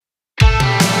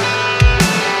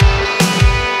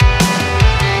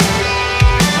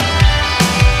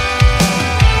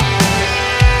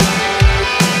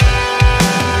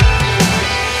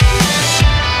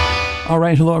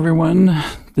right, hello everyone.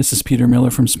 This is Peter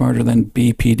Miller from Smarter Than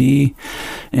BPD,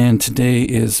 and today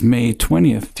is May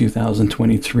 20th,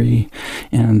 2023,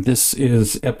 and this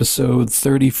is episode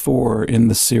 34 in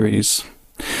the series.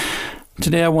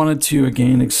 Today I wanted to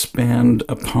again expand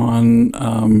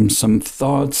upon some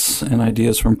thoughts and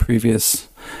ideas from previous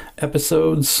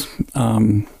episodes,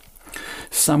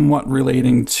 somewhat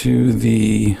relating to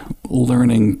the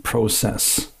learning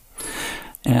process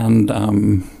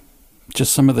and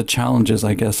just some of the challenges,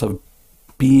 I guess, of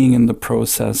being in the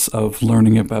process of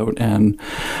learning about and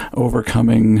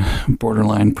overcoming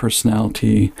borderline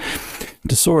personality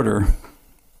disorder.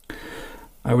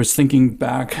 I was thinking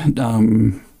back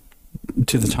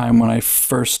to the time when I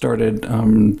first started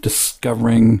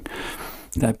discovering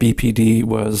that BPD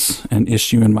was an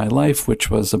issue in my life,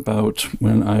 which was about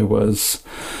when I was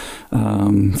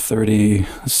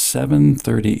 37,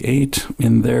 38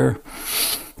 in there.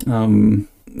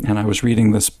 And I was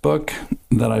reading this book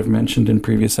that I've mentioned in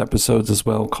previous episodes as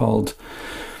well, called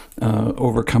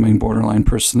Overcoming Borderline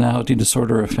Personality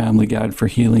Disorder, A Family Guide for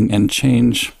Healing and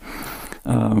Change,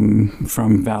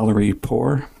 from Valerie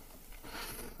Poor.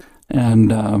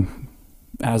 And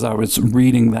as I was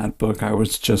reading that book, I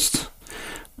was just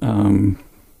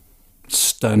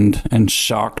stunned and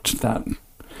shocked that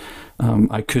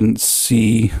I couldn't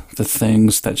see the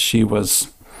things that she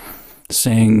was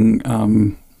saying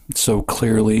so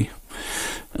clearly,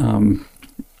 and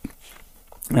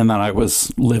that I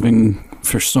was living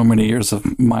for so many years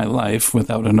of my life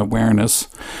without an awareness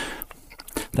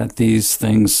that these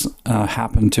things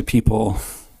happen to people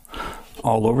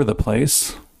all over the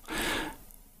place,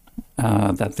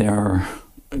 that they are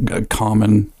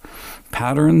common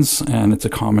patterns and it's a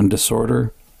common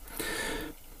disorder.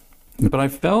 But I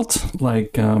felt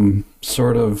like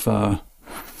sort of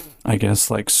I guess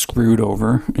like screwed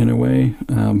over in a way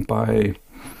by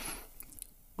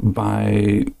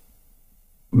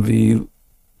the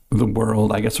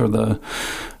world, I guess, or the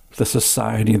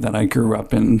society that I grew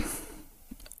up in,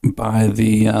 by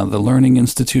the learning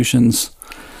institutions,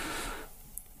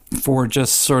 for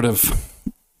just sort of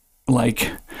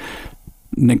like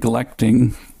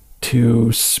neglecting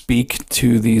to speak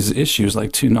to these issues,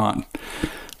 like to not,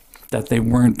 that they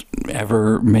weren't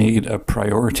ever made a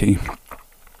priority.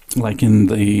 Like in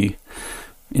the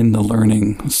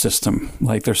learning system,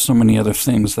 like there's so many other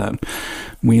things that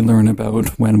we learn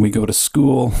about when we go to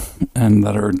school and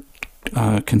that are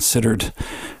considered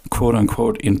quote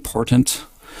unquote important,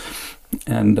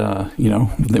 and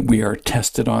that we are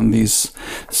tested on these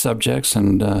subjects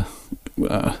and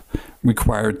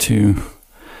required to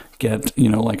get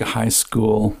like a high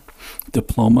school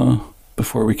diploma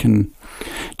before we can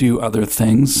do other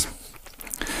things.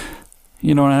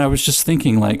 And I was just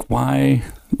thinking, like, where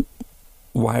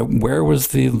was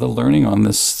the learning on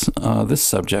this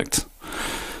subject,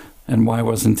 and why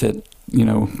wasn't it,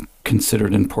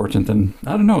 considered important? And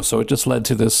I don't know. So it just led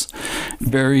to this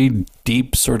very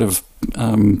deep sort of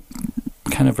kind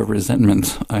of a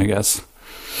resentment, I guess.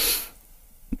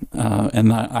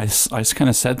 And I kind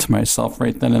of said to myself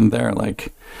right then and there,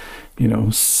 like,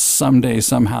 someday,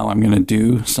 somehow I'm going to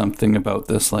do something about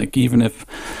this. Like, even if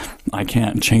I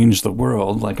can't change the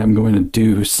world, like, I'm going to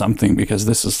do something, because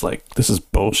this is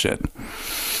bullshit.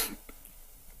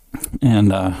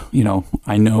 And,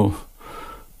 I know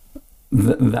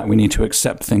that we need to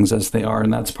accept things as they are.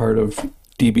 And that's part of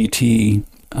DBT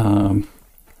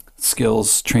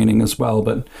skills training as well.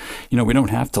 But, we don't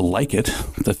have to like it,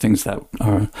 the things that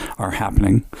are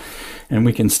happening. And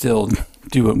we can still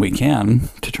do what we can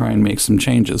to try and make some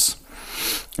changes,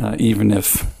 even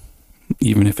if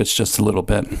it's just a little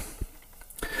bit.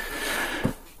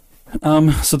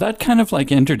 So that kind of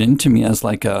like entered into me as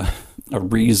like a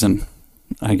reason,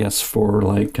 I guess, for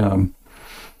like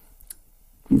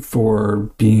for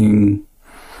being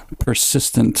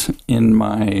persistent in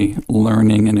my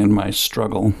learning and in my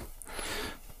struggle.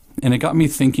 And it got me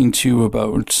thinking too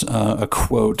about a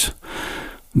quote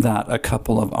that a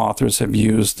couple of authors have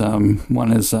used.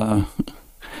 One is an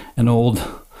old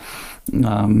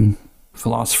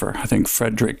philosopher, I think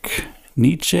Friedrich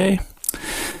Nietzsche.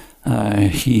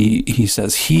 He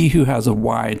says, "He who has a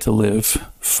why to live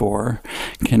for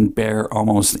can bear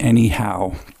almost any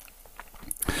how."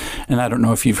 And I don't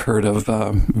know if you've heard of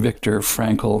Viktor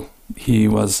Frankl. He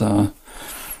was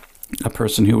a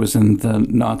person who was in the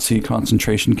Nazi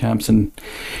concentration camps, and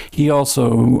he also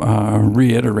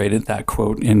reiterated that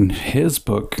quote in his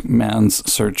book, Man's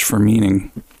Search for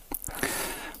Meaning,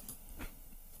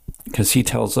 because he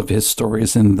tells of his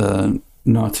stories in the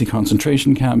Nazi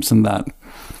concentration camps, and that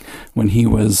when he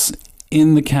was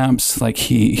in the camps, like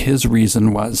his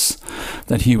reason was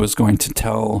that he was going to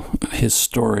tell his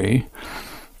story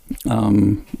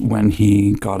when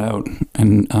he got out,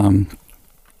 and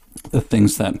the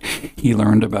things that he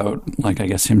learned about, like, I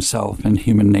guess, himself and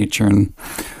human nature, and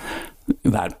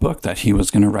that book that he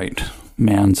was going to write,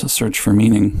 Man's Search for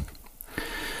Meaning.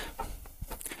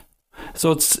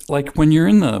 So it's like when you're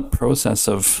in the process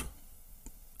of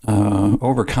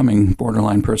overcoming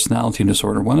borderline personality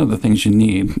disorder, one of the things you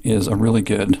need is a really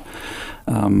good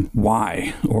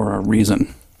why, or a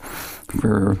reason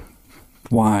for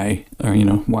why, or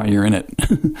why you're in it,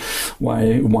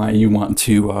 why you want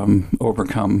to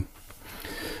overcome.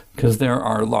 Because there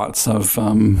are lots of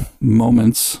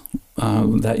moments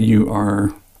that you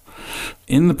are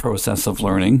in the process of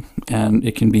learning, and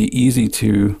it can be easy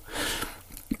to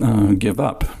give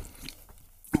up,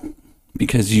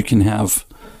 because you can have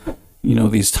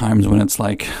these times when it's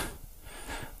like,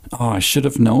 oh, I should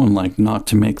have known, like, not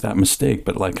to make that mistake,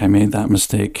 but like I made that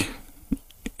mistake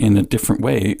in a different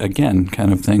way again,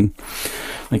 kind of thing.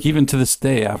 Like, even to this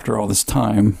day, after all this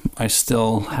time, I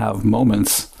still have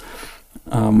moments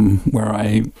where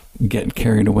I get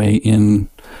carried away in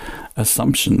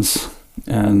assumptions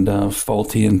and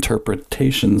faulty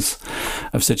interpretations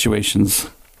of situations.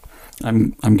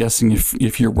 I'm guessing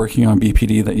if you're working on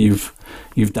BPD that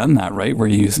you've done that, right? Where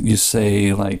you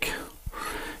say, like,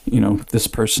 this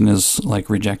person is like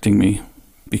rejecting me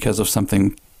because of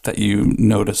something that you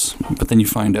notice, but then you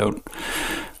find out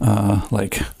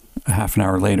like a half an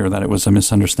hour later that it was a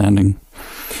misunderstanding.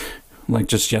 Like,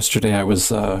 just yesterday I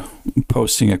was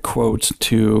posting a quote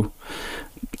to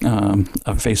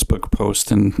a Facebook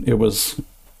post, and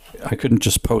I couldn't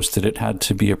just post it, it had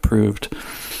to be approved.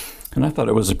 And I thought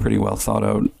it was a pretty well thought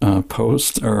out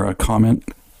post, or a comment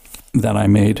that I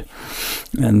made.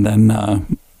 And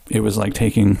then it was like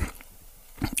taking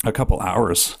a couple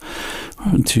hours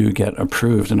to get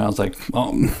approved. And I was like,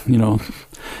 oh,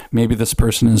 maybe this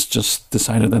person has just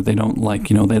decided that they don't like,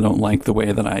 they don't like the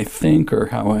way that I think, or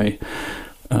how I,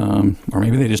 or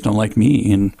maybe they just don't like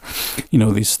me. And,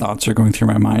 these thoughts are going through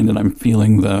my mind, and I'm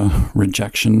feeling the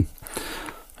rejection.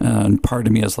 And part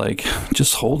of me is like,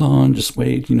 just hold on, just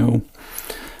wait, wait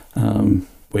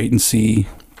and see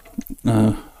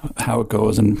how it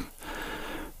goes. And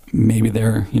maybe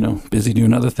they're, busy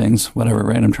doing other things, whatever,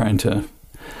 right? I'm trying to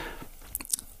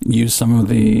use some of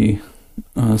the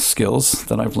skills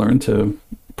that I've learned to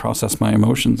process my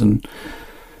emotions and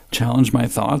challenge my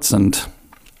thoughts. And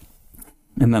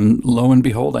then lo and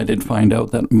behold, I did find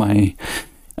out that my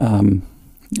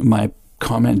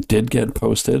comment did get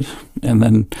posted. And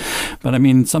then, but I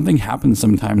mean, something happens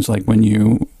sometimes, like when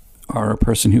you are a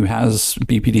person who has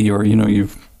BPD, or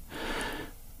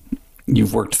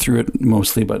you've worked through it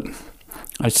mostly, but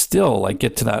I still like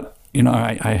get to that,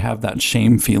 I have that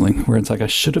shame feeling where it's like, I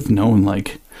should have known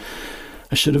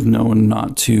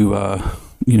not to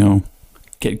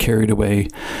get carried away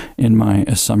in my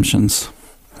assumptions.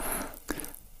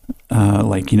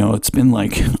 It's been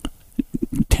like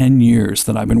 10 years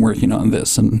that I've been working on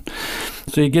this. And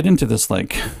so you get into this,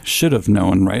 like, should have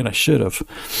known, right? I should have.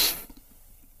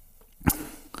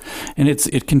 And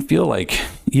it can feel like,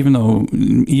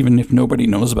 even if nobody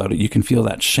knows about it, you can feel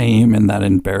that shame and that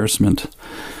embarrassment.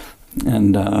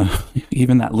 And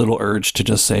even that little urge to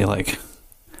just say, like,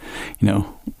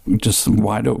 just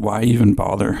why even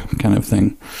bother, kind of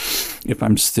thing, if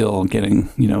I'm still getting,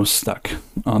 stuck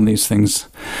on these things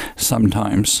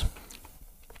sometimes.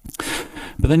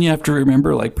 But then you have to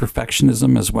remember, like,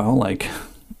 perfectionism as well. Like,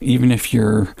 even if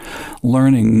you're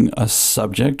learning a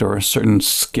subject or a certain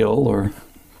skill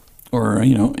or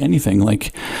anything,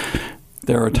 like,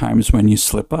 there are times when you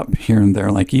slip up here and there.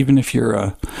 Like, even if you're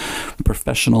a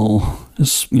professional,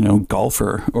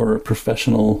 golfer, or a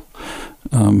professional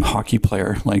hockey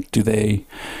player, like, do they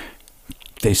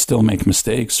still make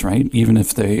mistakes, right? Even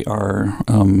if they are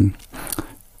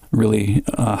really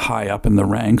high up in the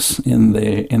ranks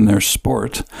in their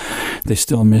sport, they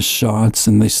still miss shots,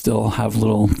 and they still have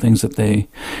little things that they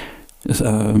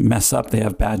mess up. They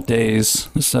have bad days.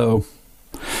 So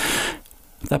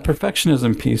that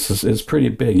perfectionism piece is pretty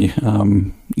big.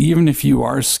 Even if you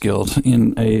are skilled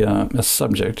in a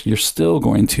subject, you're still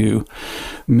going to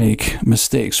make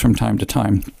mistakes from time to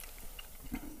time.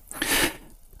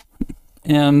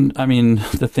 And I mean,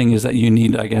 the thing is that you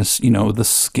need, I guess, the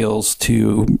skills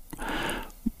to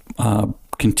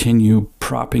continue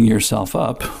propping yourself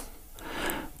up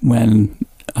when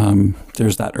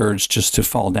there's that urge just to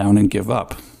fall down and give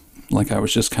up, like I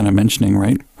was just kind of mentioning,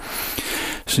 right?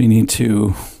 So you need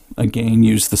to, again,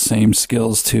 use the same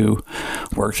skills to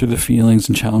work through the feelings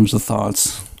and challenge the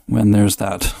thoughts when there's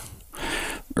that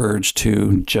urge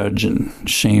to judge and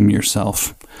shame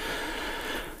yourself.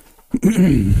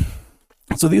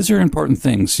 So these are important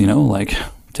things, like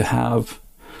to have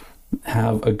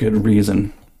a good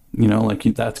reason, like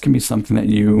that can be something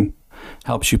that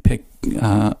helps you pick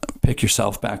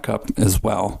yourself back up as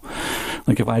well.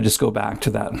 Like if I just go back to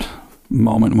that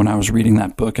moment when I was reading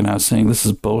that book and I was saying, this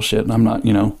is bullshit, and I'm not,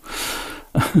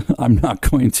 I'm not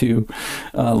going to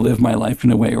live my life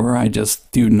in a way where I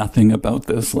just do nothing about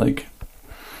this. Like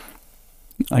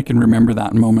I can remember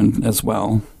that moment as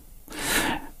well.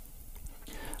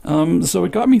 So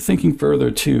it got me thinking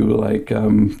further too, like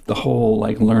the whole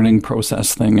like learning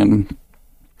process thing. And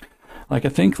like I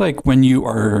think like when you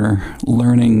are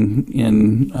learning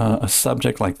in a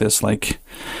subject like this, like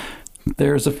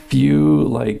there's a few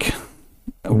like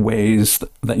ways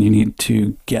that you need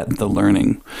to get the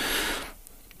learning.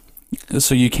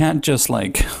 So you can't just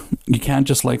like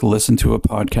listen to a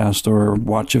podcast or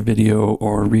watch a video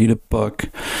or read a book,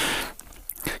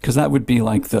 because that would be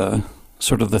like the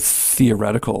sort of the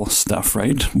theoretical stuff,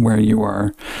 right? Where you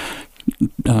are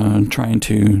trying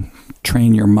to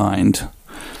train your mind.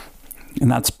 And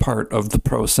that's part of the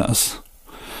process.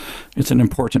 It's an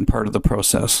important part of the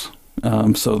process.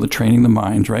 So the training the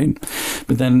mind, right?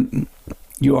 But then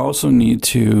you also need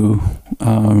to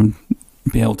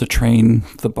be able to train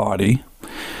the body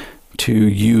to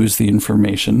use the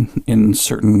information in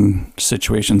certain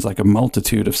situations, like a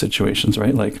multitude of situations,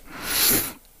 right? Like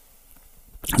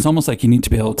it's almost like you need to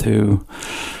be able to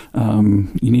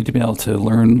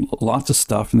learn lots of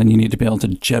stuff, and then you need to be able to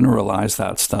generalize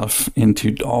that stuff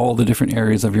into all the different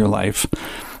areas of your life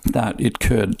that it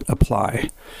could apply.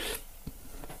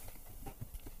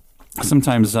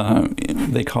 Sometimes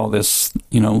they call this,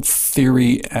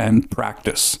 theory and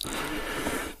practice.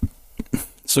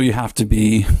 So you have to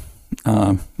be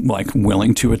like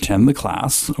willing to attend the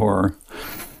class or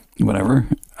whatever,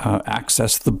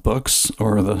 access the books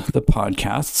or the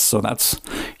podcasts. So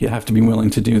you have to be willing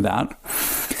to do that.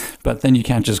 But then you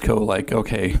can't just go like,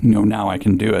 okay, now I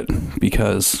can do it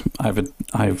because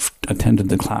I've attended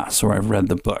the class or I've read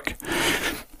the book.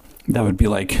 That would be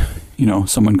like,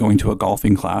 someone going to a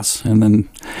golfing class, and then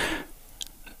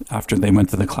after they went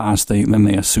to the class, they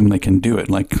assume they can do it.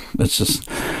 Like that's just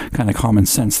kind of common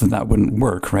sense that wouldn't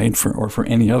work, right? For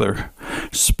any other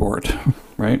sport,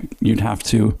 right? You'd have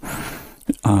to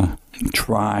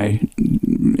try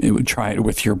it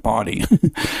with your body,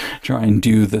 try and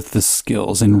do the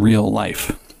skills in real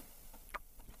life,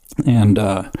 and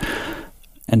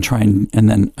try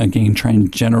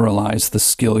and generalize the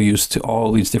skill use to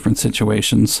all these different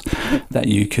situations that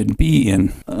you could be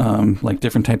in, like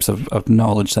different types of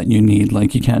knowledge that you need.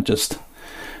 Like you can't just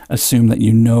assume that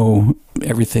you know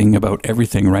everything about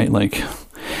everything, right? Like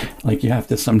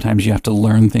sometimes you have to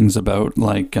learn things about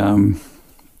like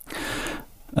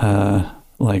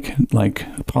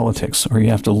politics, or you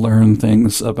have to learn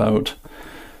things about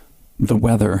the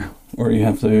weather, or you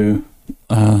have to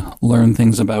learn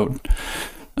things about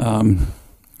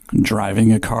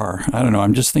driving a car. I don't know.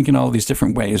 I'm just thinking all these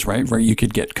different ways, right? Where you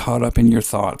could get caught up in your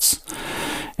thoughts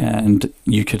and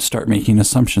you could start making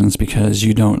assumptions because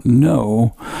you don't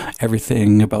know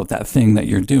everything about that thing that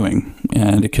you're doing.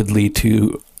 And it could lead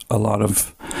to a lot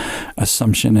of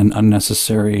assumption and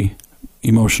unnecessary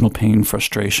emotional pain,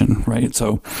 frustration, right?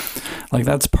 So like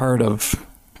that's part of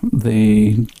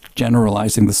the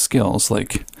generalizing the skills.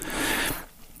 Like,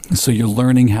 so you're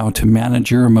learning how to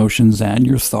manage your emotions and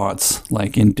your thoughts,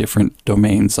 like in different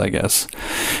domains, I guess.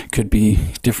 It could be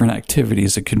different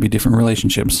activities. It could be different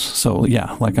relationships. So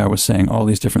yeah, like I was saying, all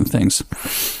these different things.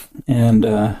 And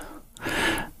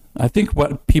I think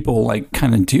what people like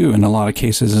kind of do in a lot of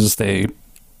cases is they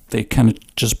kind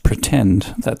of just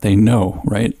pretend that they know,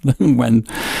 right? When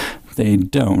they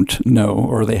don't know,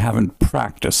 or they haven't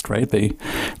practiced, right?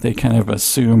 They kind of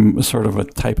assume sort of a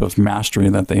type of mastery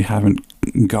that they haven't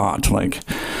got. Like,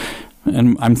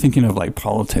 and I'm thinking of like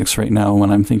politics right now when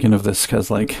I'm thinking of this,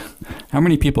 because like how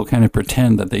many people kind of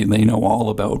pretend that they know all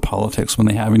about politics when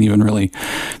they haven't even really,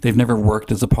 they've never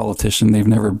worked as a politician. They've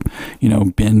never,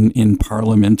 been in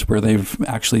parliament where they've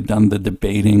actually done the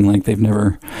debating. Like they've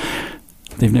never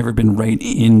been right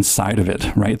inside of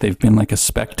it, right? They've been like a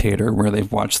spectator where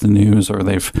they've watched the news, or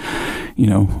they've,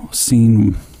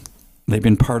 they've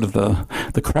been part of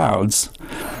the crowds,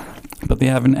 but they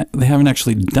haven't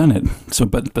actually done it. So,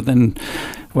 but then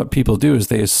what people do is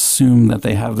they assume that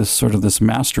they have this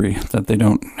mastery that they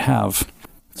don't have.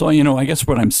 So, I guess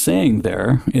what I'm saying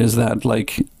there is that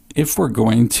like, if we're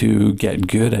going to get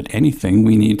good at anything,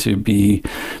 we need to be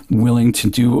willing to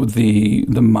do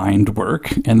the mind work,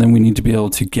 and then we need to be able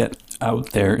to get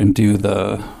out there and do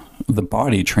the the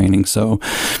body training. So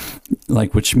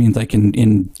like, which means like in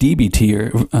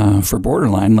DBT or for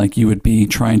borderline, like you would be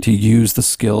trying to use the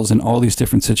skills in all these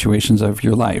different situations of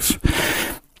your life.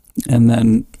 And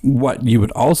then what you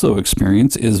would also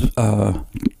experience is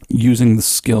using the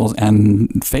skills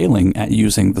and failing at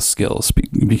using the skills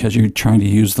because you're trying to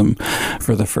use them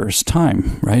for the first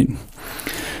time, right?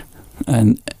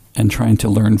 And trying to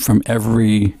learn from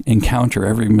every encounter,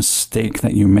 every mistake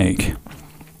that you make.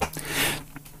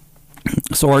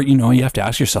 So, you have to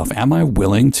ask yourself, am I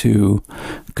willing to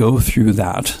go through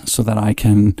that so that I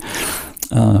can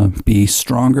be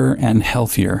stronger and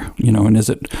healthier? And is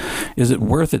it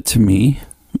worth it to me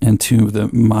and to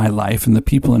my life and the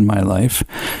people in my life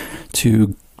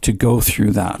to go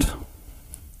through that?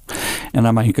 And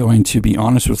am I going to be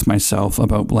honest with myself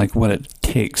about like what it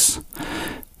takes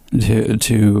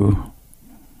to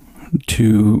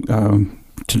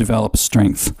develop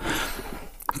strength,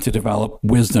 to develop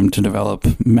wisdom, to develop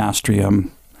mastery?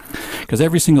 Because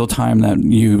every single time that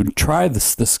you try the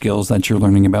skills that you're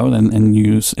learning about and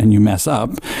you mess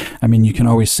up, I mean, you can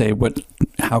always say,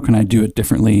 how can I do it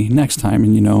differently next time?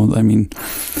 And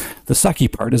the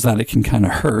sucky part is that it can kind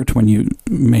of hurt when you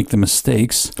make the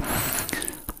mistakes.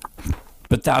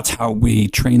 But that's how we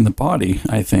train the body,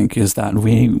 I think, is that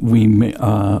we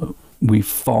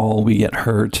fall, we get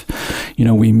hurt,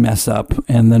 we mess up,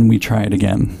 and then we try it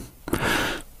again.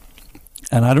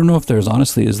 And I don't know if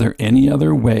is there any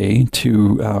other way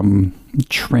to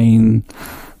train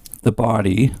the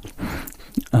body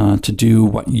to do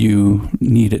what you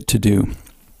need it to do?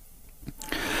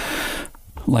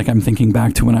 Like, I'm thinking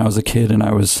back to when I was a kid and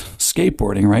I was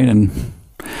skateboarding, right? And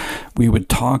we would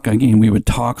talk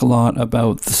a lot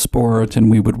about the sport,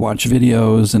 and we would watch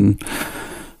videos, and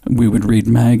we would read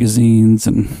magazines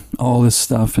and all this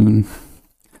stuff, and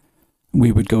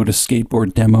we would go to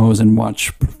skateboard demos and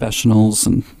watch professionals,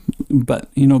 but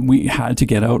we had to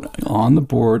get out on the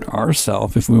board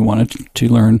ourselves if we wanted to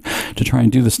learn to try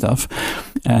and do the stuff.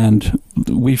 And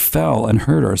we fell and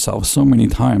hurt ourselves so many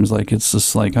times, like it's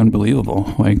just like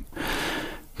unbelievable.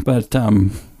 But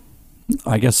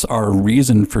I guess our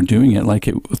reason for doing it, like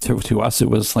to us, it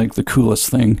was like the coolest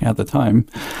thing at the time.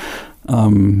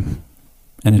 And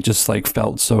it just like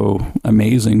felt so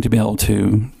amazing to be able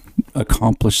to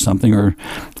accomplish something or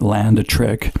land a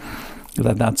trick.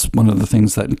 That's one of the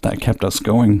things that kept us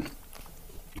going.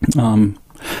 And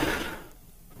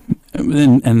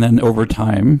then over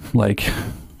time, like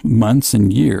months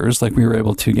and years, like we were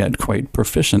able to get quite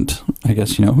proficient, I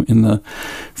guess,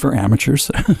 for amateurs,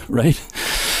 right?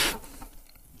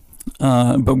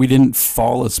 But we didn't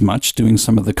fall as much doing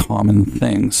some of the common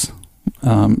things.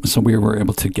 So we were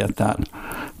able to get that.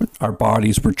 Our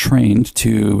bodies were trained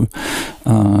to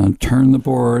turn the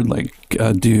board, like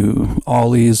do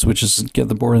ollies, which is get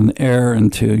the board in the air,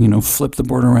 and to, flip the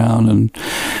board around, and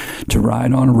to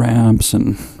ride on ramps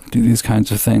and do these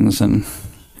kinds of things. And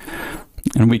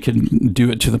we could do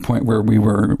it to the point where we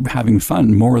were having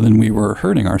fun more than we were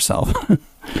hurting ourselves.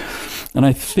 And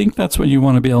I think that's what you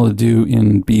want to be able to do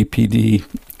in BPD.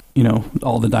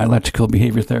 All the dialectical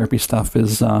behavior therapy stuff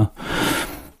is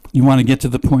you want to get to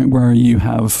the point where you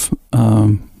have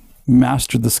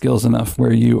mastered the skills enough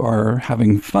where you are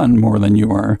having fun more than you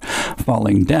are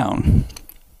falling down.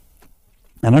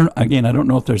 And I don't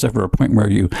know if there's ever a point where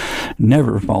you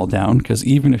never fall down, because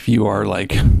even if you are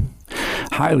like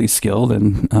highly skilled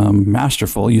and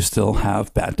masterful, you still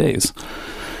have bad days.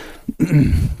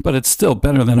 But it's still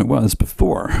better than it was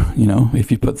before,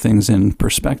 if you put things in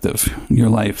perspective, your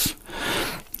life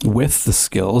with the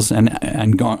skills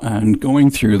and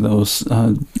going through those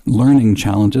learning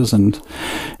challenges and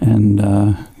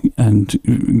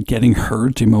getting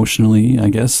hurt emotionally, I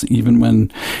guess, even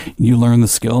when you learn the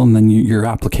skill and then your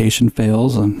application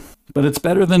fails. But it's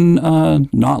better than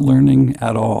not learning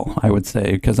at all, I would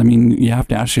say, because you have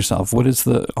to ask yourself, what is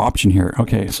the option here?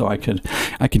 Okay, so I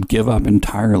could give up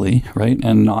entirely, right,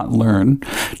 and not learn,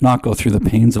 not go through the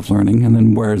pains of learning, and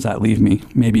then where does that leave me?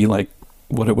 Maybe like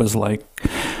what it was like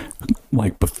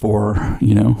before,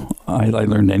 I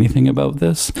learned anything about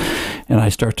this, and I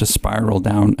start to spiral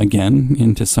down again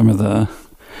into some of the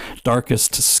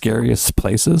darkest, scariest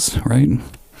places, right?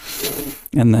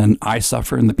 And then I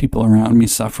suffer and the people around me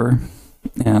suffer,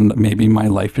 and maybe my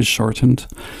life is shortened.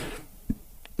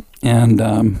 And,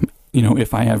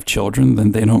 if I have children,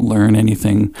 then they don't learn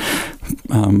anything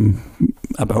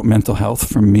about mental health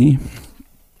from me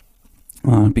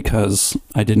because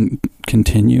I didn't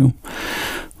continue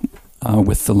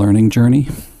with the learning journey.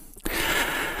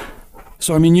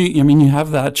 So, you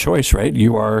have that choice, right?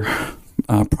 You are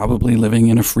probably living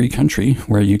in a free country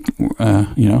where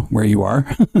where you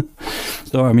are.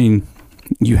 So,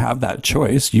 you have that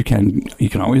choice. You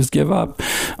can always give up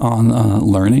on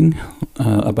learning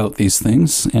about these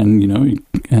things, and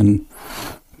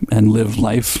and live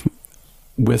life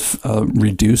with a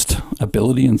reduced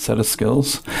ability and set of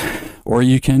skills, or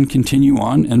you can continue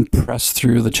on and press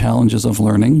through the challenges of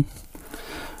learning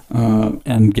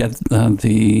and get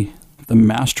the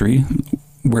mastery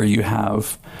where you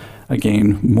have,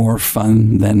 again, more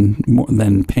fun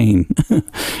than pain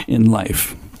in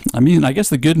life. I mean, I guess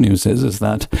the good news is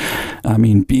that,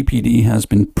 BPD has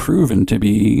been proven to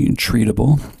be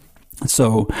treatable.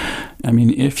 So,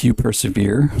 if you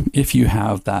persevere, if you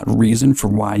have that reason for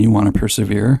why you want to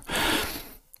persevere,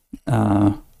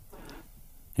 and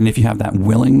if you have that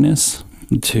willingness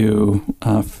to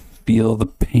feel the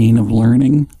pain of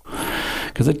learning,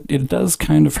 because it does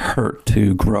kind of hurt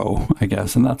to grow, I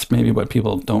guess, and that's maybe what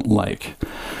people don't like.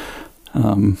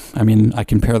 I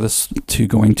compare this to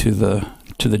going to the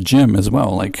gym as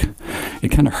well. Like, it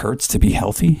kind of hurts to be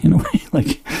healthy in a way.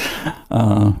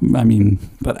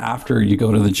 But after you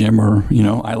go to the gym, or,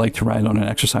 I like to ride on an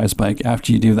exercise bike.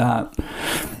 After you do that,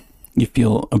 you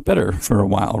feel better for a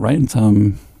while, right?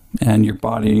 And your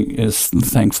body is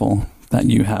thankful that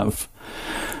you have,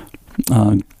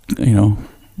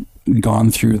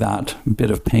 gone through that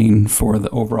bit of pain for the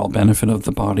overall benefit of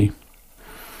the body.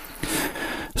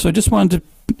 So I just wanted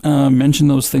to mention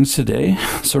those things today,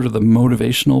 sort of the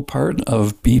motivational part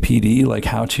of BPD, like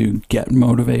how to get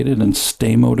motivated and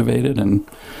stay motivated and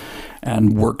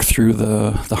work through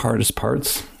the hardest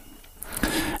parts,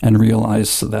 and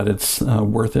realize that it's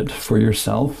worth it for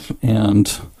yourself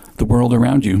and the world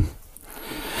around you.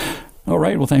 All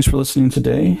right, well, thanks for listening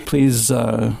today. Please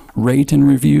rate and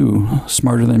review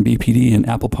Smarter Than BPD in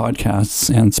Apple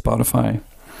Podcasts and Spotify.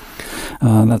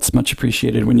 That's much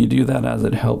appreciated when you do that, as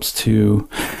it helps to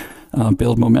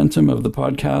build momentum of the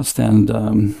podcast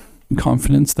and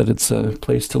confidence that it's a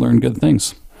place to learn good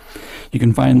things. You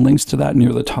can find links to that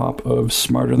near the top of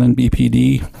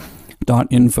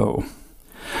smarterthanbpd.info,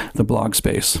 the blog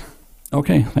space.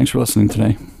 Okay, thanks for listening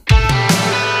today.